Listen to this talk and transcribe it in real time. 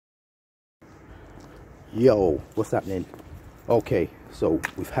Yo, what's happening? Okay, so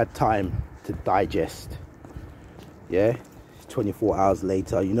we've had time to digest. Yeah, 24 hours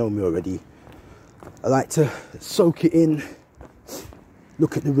later, you know me already. I like to soak it in,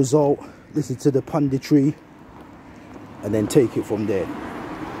 look at the result, listen to the punditry, and then take it from there.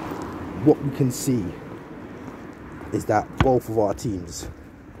 What we can see is that both of our teams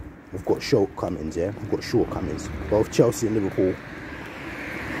have got shortcomings, yeah? We've got shortcomings. Both Chelsea and Liverpool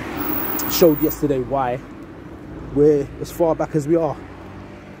showed yesterday why we're as far back as we are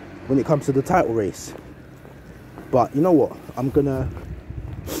when it comes to the title race. But you know what?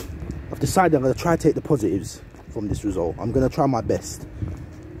 I've decided I'm gonna try to take the positives from this result. I'm gonna try my best,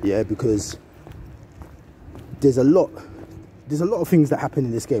 yeah, because there's a lot of things that happen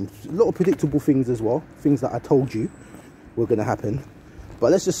in this game. A lot of predictable things as well, things that I told you were gonna happen.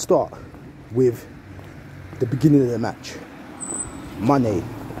 But let's just start with the beginning of the match. Mane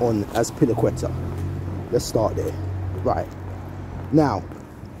on as Pinaqueta. Let's start there. Right now,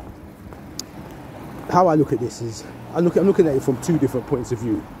 how I look at this is I'm looking at it from two different points of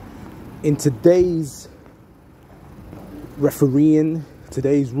view. In today's refereeing,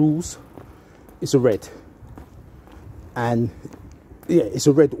 today's rules, it's a red, and yeah, it's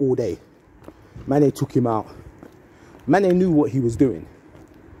a red all day. Mane took him out. Mane knew what he was doing.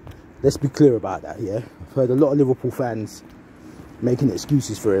 Let's be clear about that. Yeah, I've heard a lot of Liverpool fans making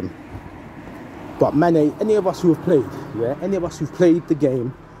excuses for him. But Mane, any of us who have played, yeah, any of us who've played the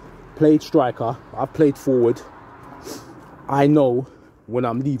game, played striker, I've played forward, I know when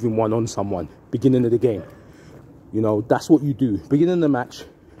I'm leaving one on someone, beginning of the game. You know, that's what you do. Beginning of the match,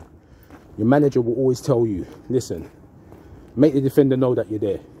 your manager will always tell you, listen, make the defender know that you're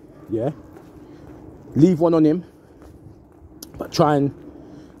there, yeah? Leave one on him, but try and,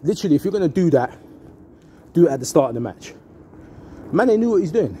 literally, if you're going to do that, do it at the start of the match. Mane knew what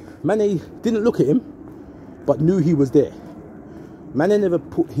he's doing. Mane didn't look at him, but knew he was there. Mane never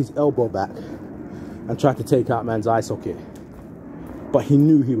put his elbow back and tried to take out man's eye socket, but he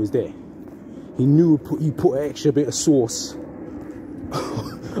knew he was there. He knew he put an extra bit of sauce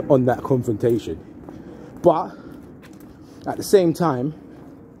on that confrontation. But at the same time,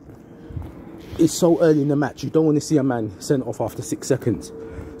 it's so early in the match, you don't want to see a man sent off after 6 seconds.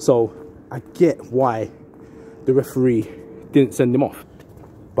 So I get why the referee didn't send him off,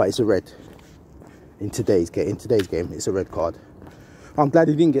 but it's a red in today's game. It's a red card. I'm glad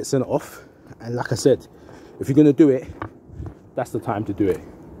he didn't get sent off, and like I said, if you're gonna do it, that's the time to do it.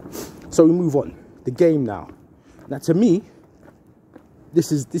 So we move on the game now. Now to me,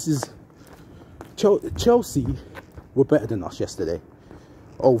 this is Chelsea were better than us yesterday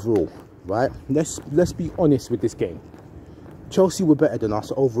overall, right? Let's be honest with this game. Chelsea were better than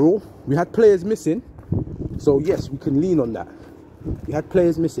us overall. We had players missing, so yes, we can lean on that. We had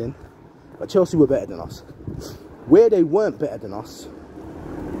players missing, but Chelsea were better than us. Where they weren't better than us,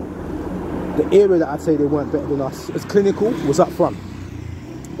 the area that I'd say they weren't better than us as clinical was up front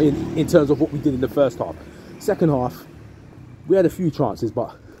in terms of what we did in the first half. Second half, we had a few chances,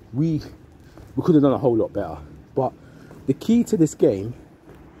 but we could have done a whole lot better. But the key to this game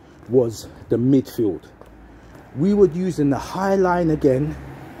was the midfield. We were using the high line again.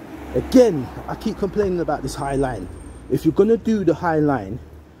 Again, I keep complaining about this high line. If you're going to do the high line,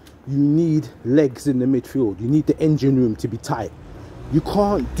 you need legs in the midfield. You need the engine room to be tight. You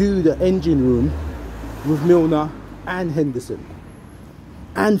can't do the engine room with Milner and Henderson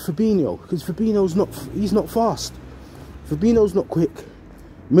and Fabinho, because he's not fast. Fabinho's not quick.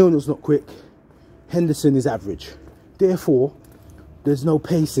 Milner's not quick. Henderson is average. Therefore, there's no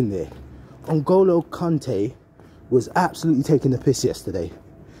pace in there. N'Golo Kante was absolutely taking the piss yesterday,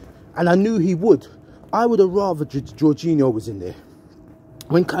 and I knew he would. I would have rather Jorginho was in there.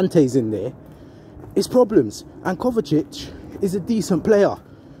 When Kante's in there, it's problems. And Kovacic is a decent player.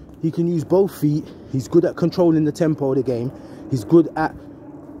 He can use both feet. He's good at controlling the tempo of the game. He's good at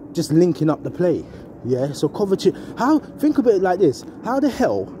just linking up the play. Yeah, so Kovacic, think about it like this. How the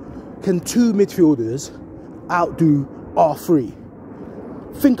hell can two midfielders outdo our three?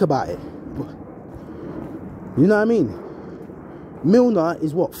 Think about it. You know what I mean? Milner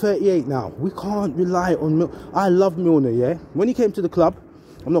is what, 38 now. We can't rely on Milner. I love Milner, yeah? When he came to the club,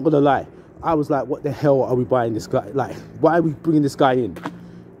 I'm not going to lie, I was like, what the hell are we buying this guy? Like, why are we bringing this guy in?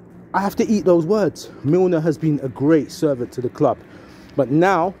 I have to eat those words. Milner has been a great servant to the club. But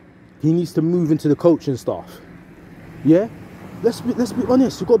now, he needs to move into the coaching staff. Yeah? Let's be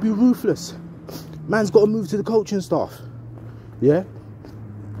honest. You've got to be ruthless. Man's got to move to the coaching staff. Yeah?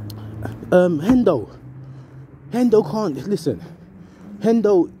 Hendo can't, listen.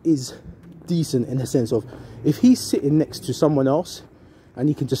 Hendo is decent in the sense of, if he's sitting next to someone else and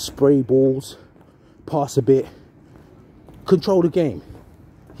he can just spray balls, pass a bit, control the game.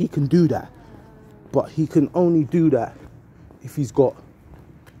 He can do that, but he can only do that if he's got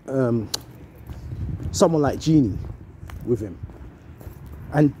someone like Genie with him,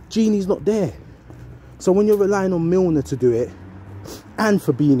 and Genie's not there. So when you're relying on Milner to do it and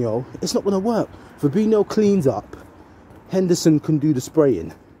Fabinho, it's not going to work. Fabinho cleans up, Henderson can do the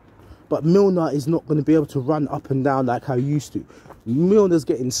spraying, but Milner is not going to be able to run up and down like how he used to. Milner's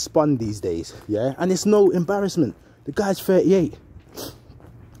getting spun these days, yeah, and it's no embarrassment. The guy's 38.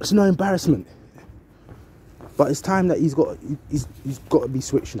 It's no embarrassment. But it's time that he's got to be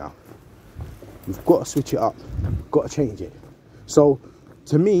switched now. We've got to switch it up. We've got to change it. So,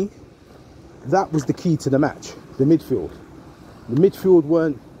 to me, that was the key to the match. The midfield. The midfield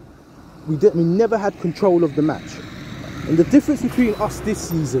we never had control of the match. And the difference between us this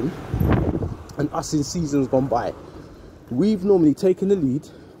season and us in seasons gone by, we've normally taken the lead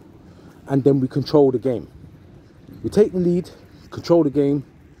and then we control the game. We take the lead, control the game,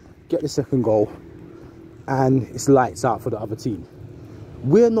 get the second goal, and it's lights out for the other team.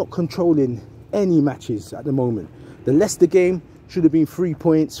 We're not controlling any matches at the moment. The Leicester game should have been 3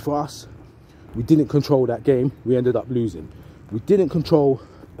 points for us. We didn't control that game. We ended up losing. We didn't control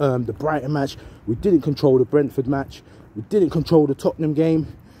the Brighton match. We didn't control the Brentford match. We didn't control the Tottenham game.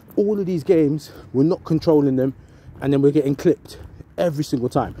 All of these games, we're not controlling them, and then we're getting clipped every single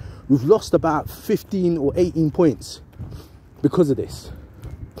time. We've lost about 15 or 18 points because of this.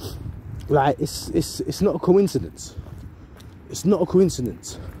 Like, it's not a coincidence. It's not a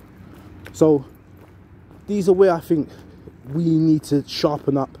coincidence. So these are where I think we need to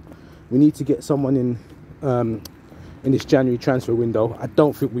sharpen up. We need to get someone in this January transfer window. I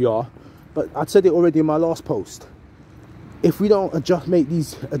don't think we are, but I said it already in my last post. If we don't make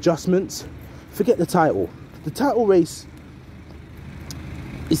these adjustments, forget the title. The title race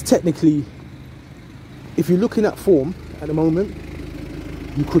is technically, if you're looking at form at the moment,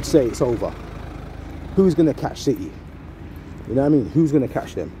 you could say it's over. Who's going to catch City? You know what I mean? Who's going to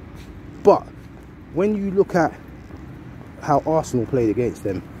catch them? But when you look at how Arsenal played against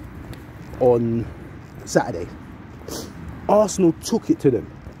them on Saturday, Arsenal took it to them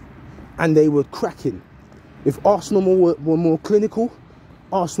and they were cracking. If Arsenal were more clinical,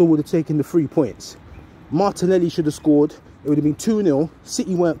 Arsenal would have taken the 3 points. Martinelli should have scored. It would have been 2-0.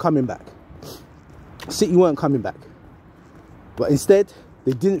 City weren't coming back. City weren't coming back. But instead,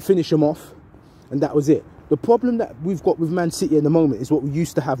 they didn't finish them off, and that was it. The problem that we've got with Man City at the moment is what we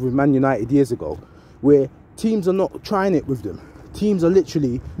used to have with Man United years ago, where teams are not trying it with them. Teams are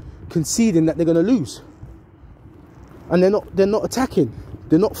literally conceding that they're going to lose. And they're not attacking.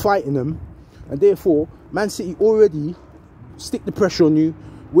 They're not fighting them. And therefore, Man City already stick the pressure on you,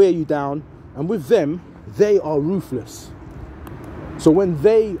 wear you down. And with them, they are ruthless. So when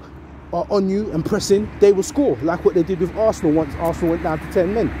they are on you and pressing, they will score, like what they did with Arsenal once Arsenal went down to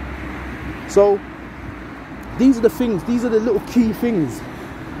 10 men. So these are the things, these are the little key things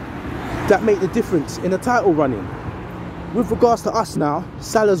that make the difference in a title running. With regards to us now,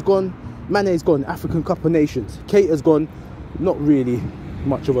 Salah's gone, Mane's gone, African Cup of Nations. Keita's gone, not really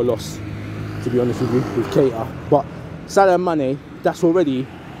much of a loss, to be honest with you, with Keita. But Salah and Mane, that's already,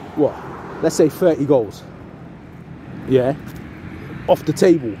 what, let's say 30 goals. Yeah, off the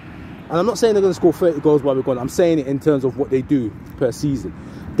table. And I'm not saying they're going to score 30 goals while we're gone. I'm saying it in terms of what they do per season.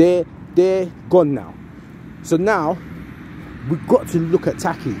 They're gone now. So now, we've got to look at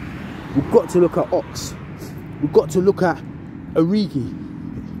Taki. We've got to look at Ox. We've got to look at Origi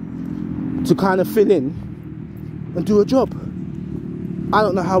to kind of fill in and do a job. I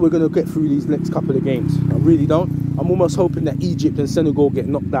don't know how we're going to get through these next couple of games. I really don't. I'm almost hoping that Egypt and Senegal get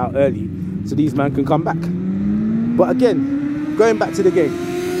knocked out early so these men can come back. But again, going back to the game,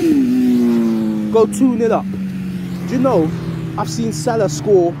 go 2-0 up. Do you know, I've seen Salah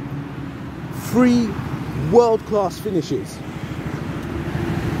score 3 world-class finishes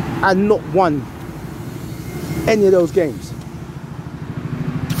and not won any of those games.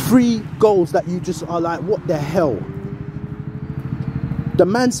 3 goals that you just are like, what the hell? The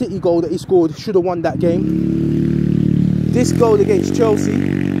Man City goal that he scored should have won that game. This goal against Chelsea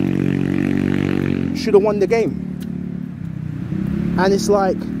should have won the game. And it's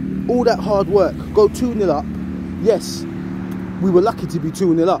like, all that hard work, go 2-0 up. Yes, we were lucky to be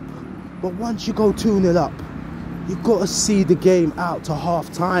 2-0 up. But once you go 2-0 up, you've got to see the game out to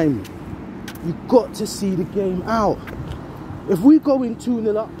half time. You've got to see the game out. If we go in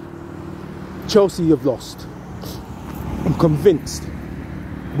 2-0 up, Chelsea have lost. I'm convinced.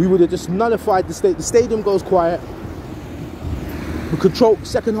 We would have just nullified the stadium. The stadium goes quiet. We control,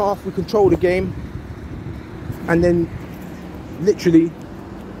 second half, we control the game. And then, literally,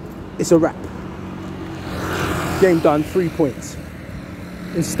 it's a wrap. game done, 3 points.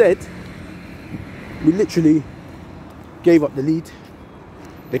 Instead, we literally gave up the lead.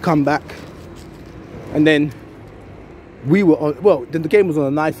 They come back, and then we were on, well, then the game was on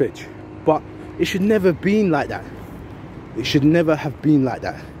a knife edge. But it should never have been like that. It should never have been like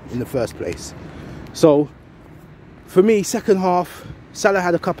that in the first place. So for me, second half, Salah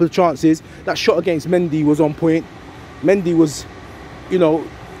had a couple of chances. That shot against Mendy was on point. Mendy was, you know,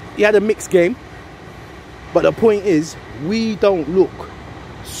 he had a mixed game. But the point is, we don't look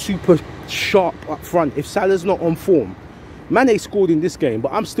super sharp up front if Salah's not on form. Mane scored in this game,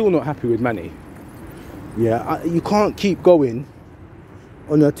 but I'm still not happy with Mane. Yeah, you can't keep going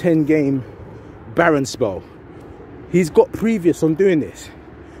on a 10-game barren spell. He's got previous on doing this.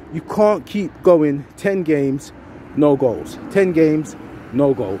 You can't keep going 10 games, no goals. 10 games,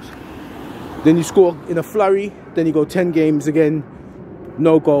 no goals. Then you score in a flurry, then you go 10 games again,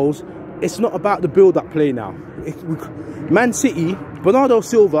 no goals. It's not about the build-up play now. Man City, Bernardo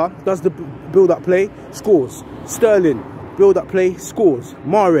Silva does the build-up play, scores. Sterling, build-up play, scores.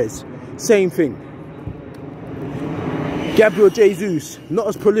 Mahrez, same thing. Gabriel Jesus, not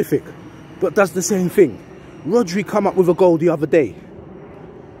as prolific, but does the same thing. Rodri come up with a goal the other day.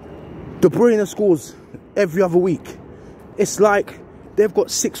 De Bruyne scores every other week. It's like they've got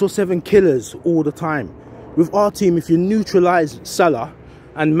 6 or 7 killers all the time. With our team, if you neutralise Salah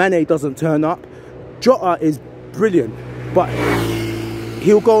and Mane doesn't turn up, Jota is brilliant, but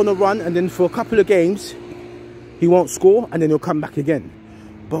he'll go on a run and then for a couple of games, he won't score and then he'll come back again.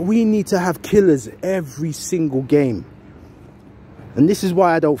 But we need to have killers every single game. And this is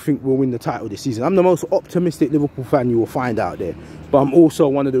why I don't think we'll win the title this season. I'm the most optimistic Liverpool fan you will find out there. But I'm also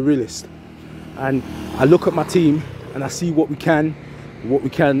one of the realists. And I look at my team and I see what we can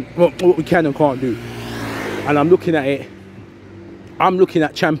and can't do. And I'm looking at it. I'm looking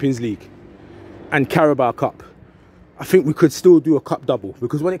at Champions League and Carabao Cup. I think we could still do a cup double.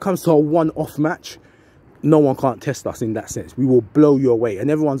 Because when it comes to a one-off match, no one can't test us in that sense. We will blow you away.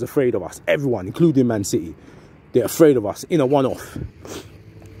 And everyone's afraid of us. Everyone, including Man City. They're afraid of us in a one-off.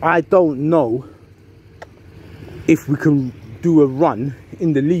 I don't know if we can do a run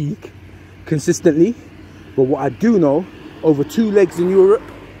in the league consistently. But what I do know, over 2 legs in Europe,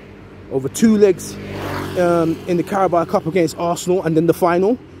 over 2 legs in the Carabao Cup against Arsenal, and then the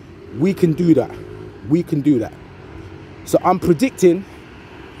final, we can do that. We can do that. So I'm predicting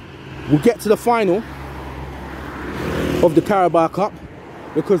we'll get to the final of the Carabao Cup,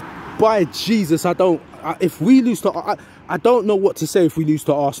 because by Jesus, if we lose to, I don't know what to say if we lose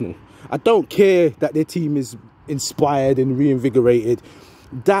to Arsenal. I don't care that their team is inspired and reinvigorated.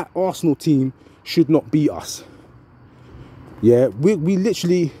 That Arsenal team should not beat us. Yeah, we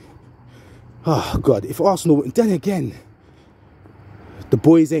literally, oh God, if Arsenal, then again, the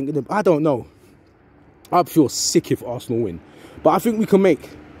boys ain't gonna, I don't know. I'd feel sick if Arsenal win. But I think we can make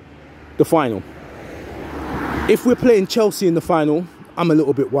the final. If we're playing Chelsea in the final, I'm a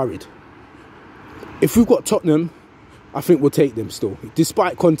little bit worried. If we've got Tottenham, I think we'll take them still.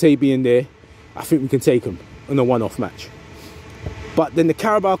 Despite Conte being there, I think we can take them in a one-off match. But then the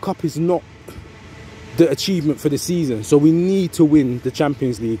Carabao Cup is not the achievement for the season. So we need to win the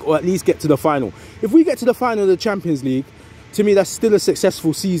Champions League, or at least get to the final. If we get to the final of the Champions League, to me that's still a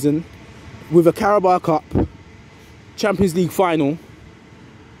successful season with a Carabao Cup, Champions League final,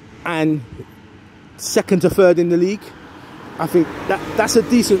 and 2nd to 3rd in the league. I think that's a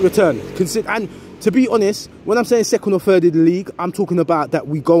decent return. And to be honest, when I'm saying 2nd or 3rd in the league, I'm talking about that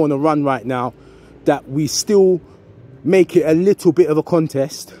we go on a run right now, that we still make it a little bit of a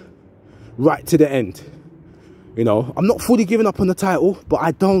contest right to the end. You know, I'm not fully giving up on the title,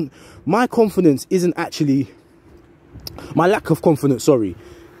 but my confidence isn't actually, my lack of confidence, sorry,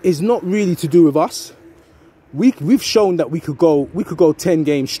 is not really to do with us. We've shown that we could go 10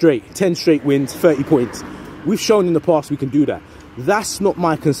 games straight, 10 straight wins, 30 points. We've shown in the past we can do that. That's not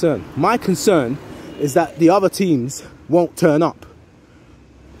my concern. My concern is that the other teams won't turn up.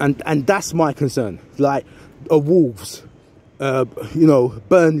 And that's my concern. Like Wolves, you know,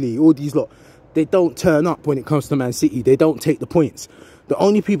 Burnley, all these lot. They don't turn up when it comes to Man City. They don't take the points. The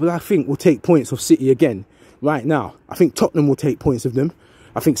only people I think will take points of City again right now, I think Tottenham will take points of them.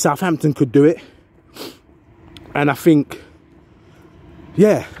 I think Southampton could do it. And I think,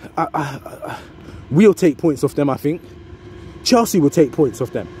 yeah, we'll take points off them, I think. Chelsea will take points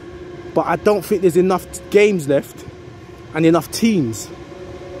off them. But I don't think there's enough games left and enough teams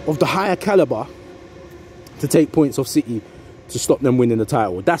of the higher calibre to take points off City to stop them winning the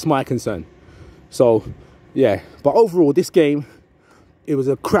title. That's my concern. So, yeah. But overall, this game, it was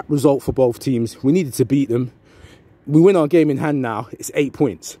a crap result for both teams. We needed to beat them. We win our game in hand now. It's 8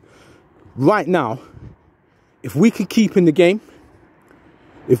 points. Right now, if we can keep in the game,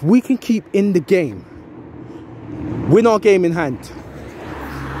 win our game in hand,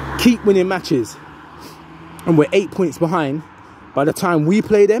 keep winning matches, and we're 8 points behind, by the time we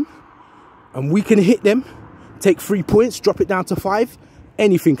play them, and we can hit them, take 3 points, drop it down to 5,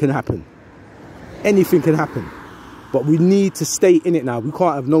 anything can happen. Anything can happen. But we need to stay in it now. We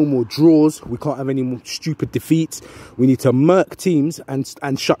can't have no more draws. We can't have any more stupid defeats. We need to murk teams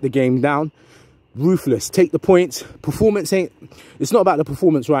and shut the game down. Ruthless. Take the points. Performance ain't... It's not about the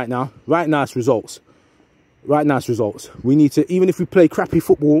performance right now. Right now it's results. Right now it's results. We need to... Even if we play crappy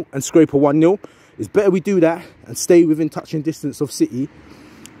football and scrape a 1-0, it's better we do that and stay within touching distance of City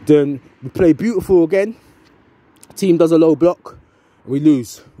than we play beautiful again. Team does a low block, we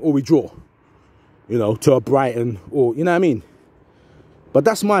lose or we draw. You know, to a Brighton or, you know what I mean? But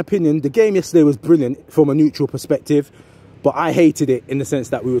that's my opinion. The game yesterday was brilliant from a neutral perspective, but I hated it in the sense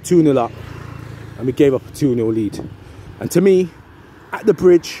that we were 2-0 up and we gave up a 2-0 lead. And to me, at the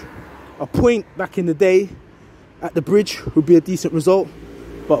Bridge, a point back in the day at the Bridge would be a decent result,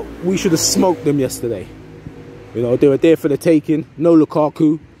 but we should have smoked them yesterday. You know, they were there for the taking. No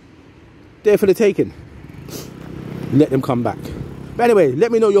Lukaku. There for the taking. Let them come back. But anyway, let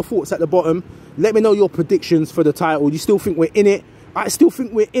me know your thoughts at the bottom. Let me know your predictions for the title. You still think we're in it? I still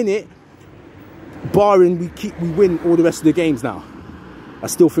think we're in it, barring we win all the rest of the games now. I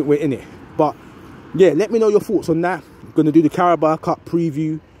still think we're in it. But yeah, let me know your thoughts on that. I'm going to do the Carabao Cup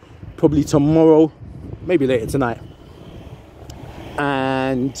preview probably tomorrow, maybe later tonight.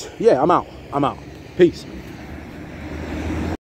 And yeah, I'm out. Peace.